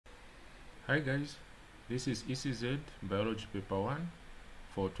Hi guys, this is ECZ Biology Paper 1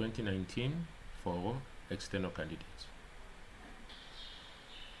 for 2019 for external candidates.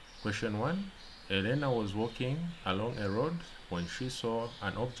 Question 1. Elena was walking along a road when she saw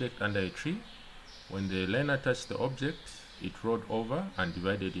an object under a tree. When the learner touched the object, it rolled over and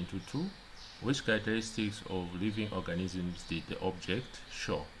divided into two. Which characteristics of living organisms did the object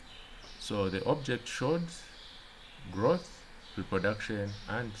show? So the object showed growth, reproduction,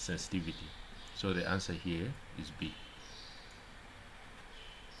 and sensitivity. So the answer here is B.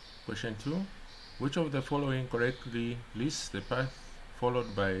 Question 2. Which of the following correctly lists the path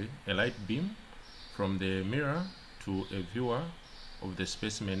followed by a light beam from the mirror to a viewer of the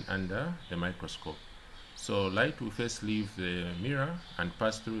specimen under the microscope? So light will first leave the mirror and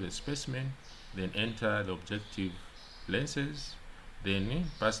pass through the specimen, then enter the objective lenses, then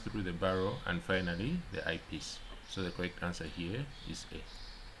pass through the barrel, and finally the eyepiece. So the correct answer here is A.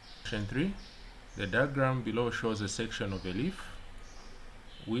 Question 3. The diagram below shows a section of a leaf.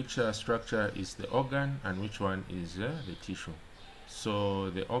 Which structure is the organ and which one is the tissue? So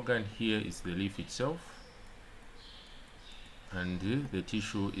the organ here is the leaf itself, and the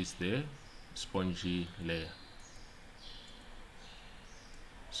tissue is the spongy layer.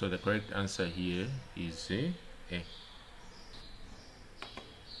 So the correct answer here is A.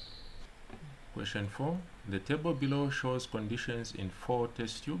 Question 4. The table below shows conditions in 4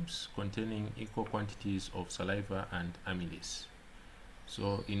 test tubes containing equal quantities of saliva and amylase.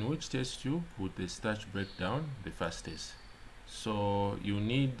 So in which test tube would the starch break down the fastest? So you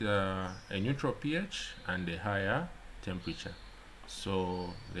need a neutral pH and a higher temperature.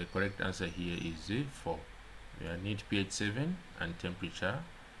 So the correct answer here is 4. You need pH 7 and temperature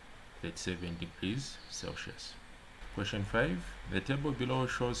 37 degrees Celsius. Question 5. The table below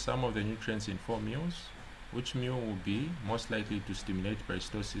shows some of the nutrients in 4 meals. Which meal will be most likely to stimulate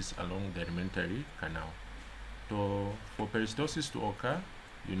peristalsis along the alimentary canal? So for peristalsis to occur,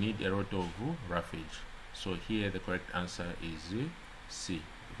 you need a lot of roughage. So here the correct answer is C,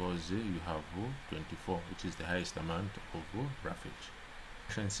 because you have 24, which is the highest amount of roughage.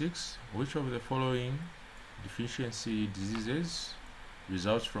 Question 6. Which of the following deficiency diseases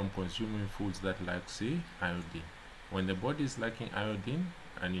results from consuming foods that lack iodine? When the body is lacking iodine,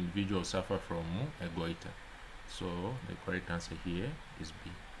 an individual suffers from a goiter. So the correct answer here is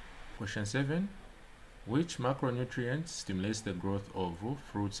B. Question 7. Which macronutrient stimulates the growth of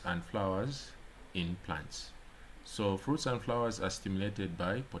fruits and flowers in plants? So fruits and flowers are stimulated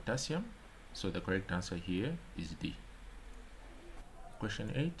by potassium. So the correct answer here is D.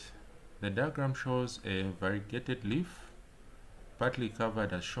 Question 8. The diagram shows a variegated leaf, partly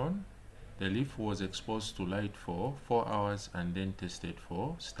covered as shown. The leaf was exposed to light for 4 hours and then tested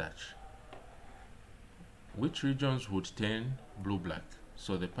for starch. Which regions would turn blue-black?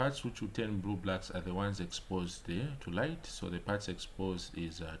 So the parts which would turn blue-blacks are the ones exposed to light. So the parts exposed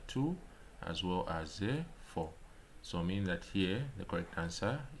is 2 as well as 4. So mean that here the correct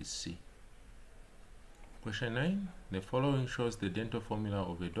answer is C. Question 9. The following shows the dental formula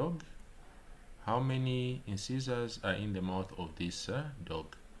of a dog. How many incisors are in the mouth of this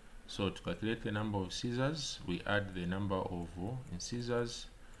dog? So to calculate the number of scissors, we add the number of incisors,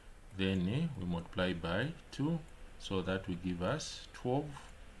 then we multiply by 2, so that will give us 12.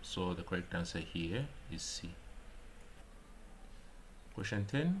 So the correct answer here is C. Question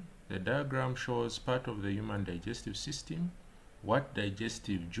 10. The diagram shows part of the human digestive system. What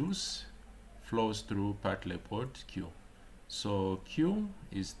digestive juice flows through partlepod Q? So Q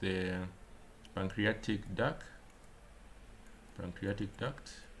is the pancreatic duct,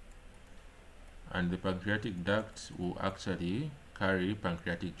 and the pancreatic duct will actually carry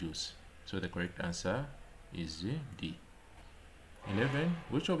pancreatic juice. So the correct answer is D. 11.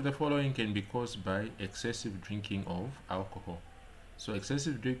 Which of the following can be caused by excessive drinking of alcohol? So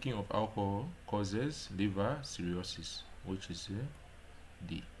excessive drinking of alcohol causes liver cirrhosis, which is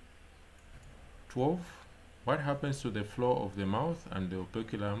D. 12. What happens to the floor of the mouth and the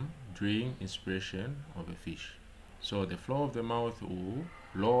operculum during inspiration of a fish? So the floor of the mouth will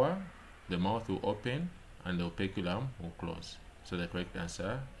lower, the mouth will open, and the operculum will close. So the correct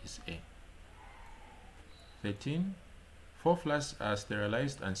answer is A. 13. 4 flasks are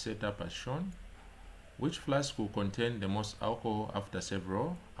sterilized and set up as shown. Which flask will contain the most alcohol after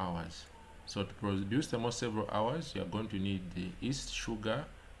several hours? So to produce the most several hours, you are going to need the yeast, sugar,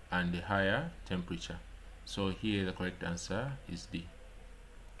 and the higher temperature. So here the correct answer is D.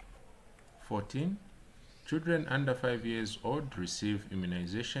 14. Children under 5 years old receive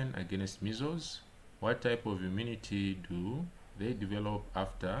immunization against measles. What type of immunity do they develop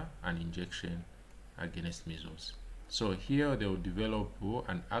after an injection against measles? So here they will develop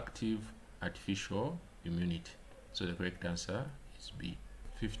an active artificial immunity. So the correct answer is B.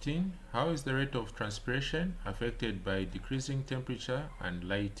 15. How is the rate of transpiration affected by decreasing temperature and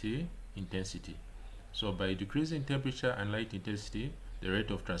light intensity? So by decreasing temperature and light intensity, the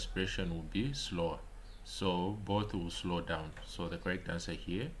rate of transpiration will be slower. So both will slow down. So the correct answer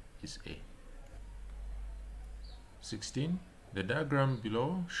here is A. 16. The diagram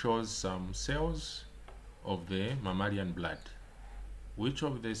below shows some cells of the mammalian blood. Which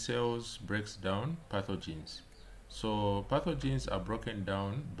of the cells breaks down pathogens? So pathogens are broken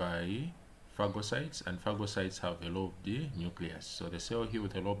down by phagocytes, and phagocytes have a lobed nucleus. So the cell here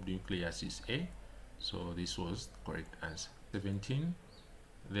with a lobed nucleus is A. So this was the correct answer. 17.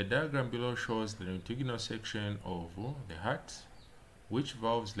 The diagram below shows the longitudinal section of the heart. Which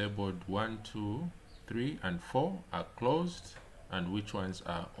valves labeled 1, 2, 3, and 4 are closed, and which ones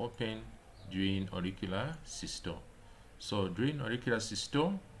are open during auricular systole? So during auricular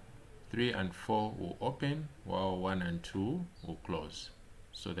systole, 3 and 4 will open, while 1 and 2 will close.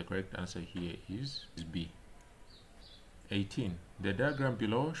 So the correct answer here is B. 18. The diagram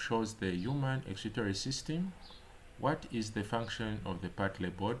below shows the human excretory system. What is the function of the part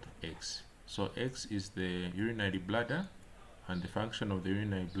labeled X? So X is the urinary bladder, and the function of the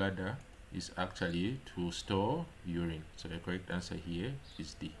urinary bladder is actually to store urine. So the correct answer here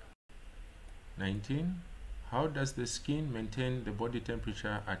is D. 19. How does the skin maintain the body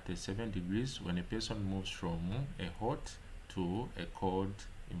temperature at 7 degrees when a person moves from a hot to a cold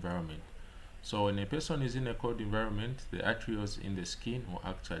environment? So when a person is in a cold environment, the arterioles in the skin will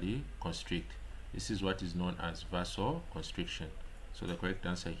actually constrict. This is what is known as vasoconstriction. So the correct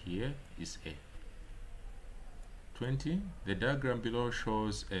answer here is A. 20. The diagram below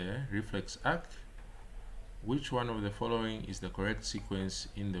shows a reflex act. Which one of the following is the correct sequence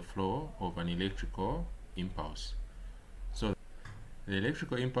in the flow of an electrical impulse? So the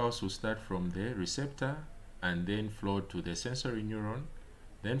electrical impulse will start from the receptor and then flow to the sensory neuron.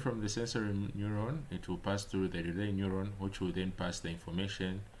 Then from the sensory neuron, it will pass through the relay neuron, which will then pass the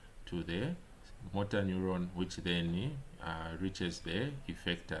information to the motor neuron, which then reaches the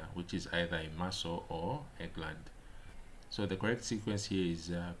effector, which is either a muscle or a gland. So the correct sequence here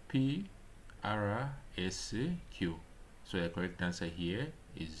is P, R, S, Q. So the correct answer here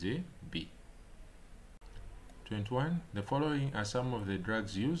is B. 21. The following are some of the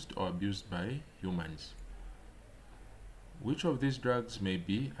drugs used or abused by humans. Which of these drugs may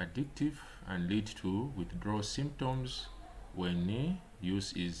be addictive and lead to withdrawal symptoms when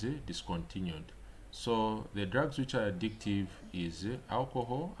use is discontinued? So the drugs which are addictive is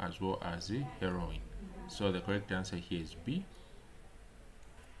alcohol as well as heroin. So the correct answer here is B.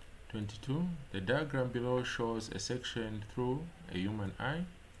 22. The diagram below shows a section through a human eye.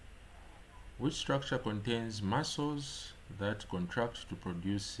 Which structure contains muscles that contract to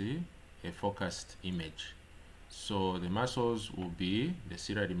produce a focused image? So the muscles will be the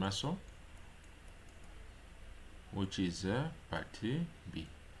ciliary muscle, which is part B.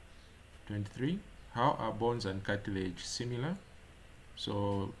 23. How are bones and cartilage similar?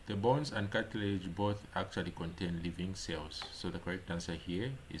 So the bones and cartilage both actually contain living cells. So the correct answer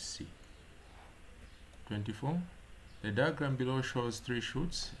here is C. 24. The diagram below shows 3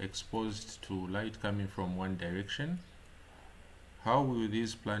 shoots exposed to light coming from one direction. How will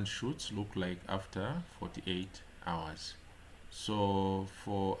these plant shoots look like after 48 hours? So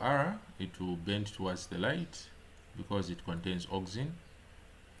for R, it will bend towards the light because it contains oxygen.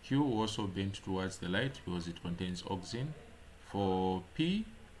 Q will also bend towards the light because it contains oxygen. For P,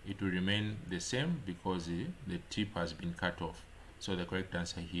 it will remain the same because the tip has been cut off. So the correct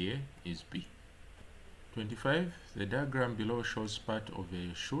answer here is B. 25. The diagram below shows part of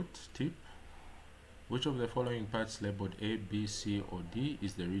a shoot tip. Which of the following parts labeled A, B, C, or D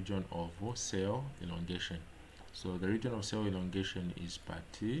is the region of cell elongation? So the region of cell elongation is part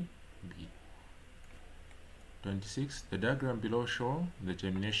B. 26. The diagram below shows the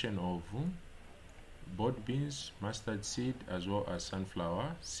germination of broad beans, mustard seed, as well as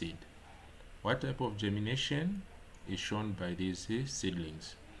sunflower seed. What type of germination is shown by these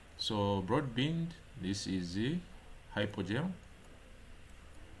seedlings? So broad bean, this is the hypogel.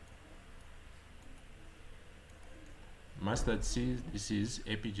 Mustard seed, this is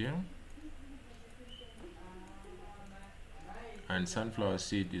epigel. And sunflower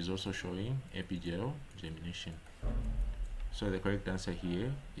seed is also showing epigel germination. So the correct answer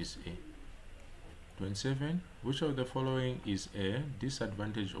here is A. 27. Which of the following is a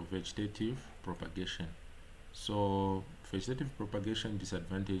disadvantage of vegetative propagation? So vegetative propagation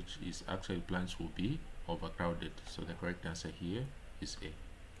disadvantage is actually plants will be overcrowded. So the correct answer here is A.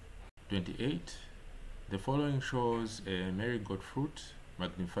 28. The following shows a marigold fruit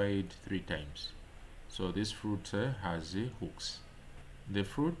magnified 3 times. So this fruit has hooks. The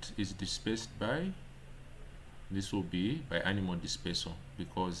fruit is dispersed by, this will be by animal dispersal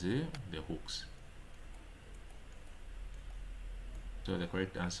because the hooks. So the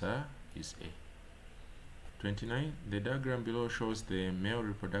correct answer is A. 29. The diagram below shows the male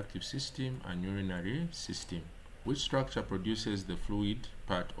reproductive system and urinary system. Which structure produces the fluid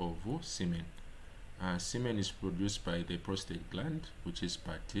part of semen? Semen is produced by the prostate gland, which is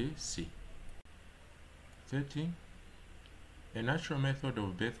part C. 30. A natural method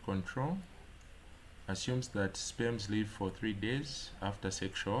of birth control assumes that sperms live for 3 days after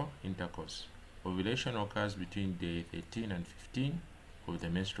sexual intercourse. Ovulation occurs between day 13 and 15 of the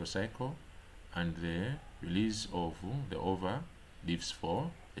menstrual cycle, and the release of the ova lives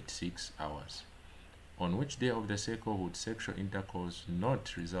for 36 hours. On which day of the cycle would sexual intercourse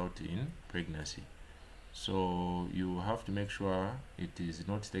not result in pregnancy? So you have to make sure it is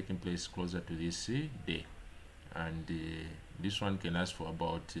not taking place closer to this day, and this one can last for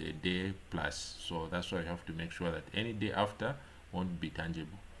about a day plus. So that's why you have to make sure that any day after won't be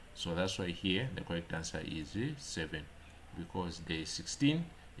tangible. So that's why here the correct answer is 7, because day 16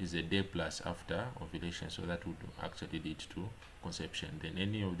 is a day plus after ovulation, so that would actually lead to conception. Then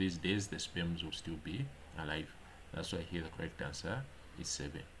any of these days the sperms will still be alive. That's why here the correct answer is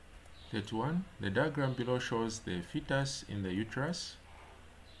 7. 31. The diagram below shows the fetus in the uterus.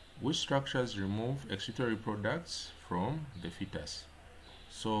 Which structures remove excretory products from the fetus?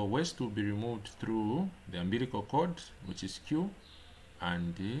 So waste will be removed through the umbilical cord, which is Q,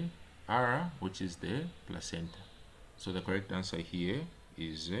 and the R, which is the placenta. So the correct answer here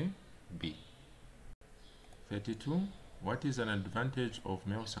is B. 32. What is an advantage of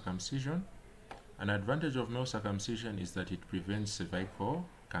male circumcision? An advantage of male circumcision is that it prevents cervical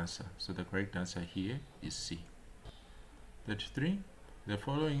cancer. So the correct answer here is C. 33. The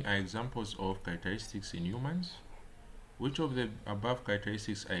following are examples of characteristics in humans. Which of the above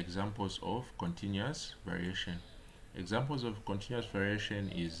characteristics are examples of continuous variation? Examples of continuous variation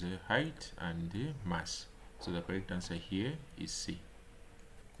is height and mass. So the correct answer here is C.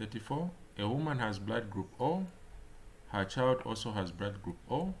 34. A woman has blood group O. Her child also has blood group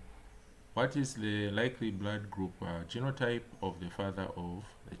O. What is the likely blood group genotype of the father of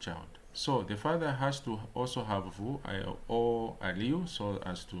the child? So the father has to also have O allele, so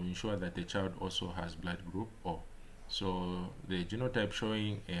as to ensure that the child also has blood group O. So the genotype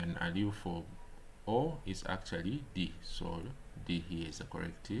showing an allele for O is actually D. So D here is the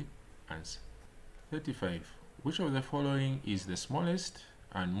correct answer. 35. Which of the following is the smallest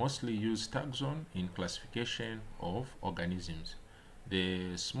and mostly used taxon in classification of organisms?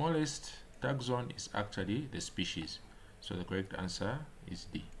 The smallest taxon is actually the species. So the correct answer is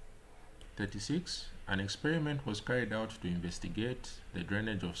D. 36. An experiment was carried out to investigate the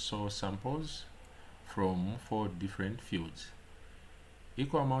drainage of soil samples from 4 different fields.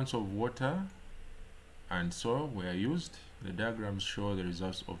 Equal amounts of water and soil were used. The diagrams show the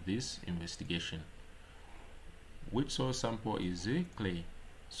results of this investigation. Which soil sample is clay?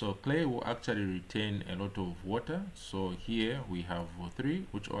 So clay will actually retain a lot of water. So here we have 3,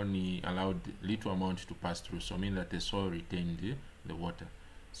 which only allowed little amount to pass through. So mean that the soil retained the water.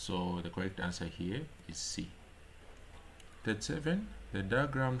 So the correct answer here is C. 37. The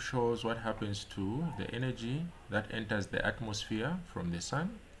diagram shows what happens to the energy that enters the atmosphere from the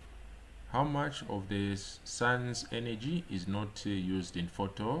sun. How much of the sun's energy is not used in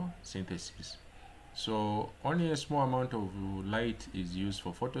photosynthesis? So only a small amount of light is used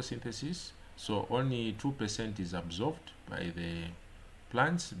for photosynthesis. So only 2% is absorbed by the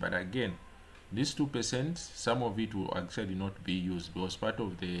plants. But again, this 2%, some of it will actually not be used, because part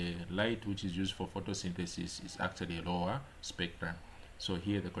of the light which is used for photosynthesis is actually a lower spectrum. So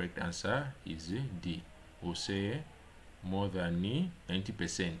here the correct answer is D. We'll say more than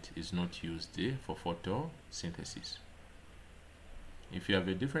 90% is not used for photosynthesis. If you have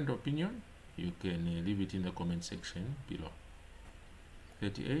a different opinion, you can leave it in the comment section below.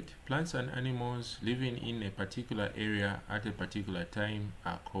 38. Plants and animals living in a particular area at a particular time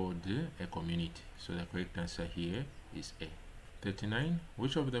are called a community. So the correct answer here is A. 39.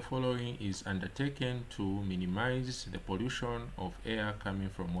 Which of the following is undertaken to minimize the pollution of air coming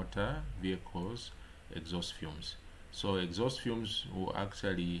from motor vehicles' exhaust fumes? So exhaust fumes will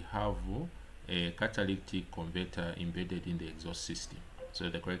actually have a catalytic converter embedded in the exhaust system. So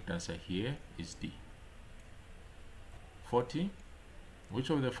the correct answer here is D. 40. Which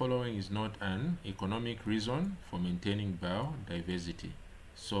of the following is not an economic reason for maintaining biodiversity?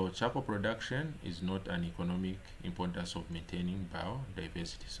 So charcoal production is not an economic importance of maintaining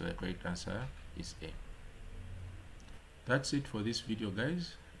biodiversity. So the correct answer is A. That's it for this video,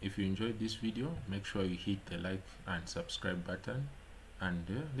 guys. If you enjoyed this video, make sure you hit the like and subscribe button, and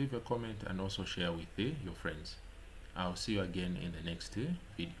leave a comment and also share with your friends. I'll see you again in the next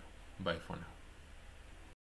video. Bye for now.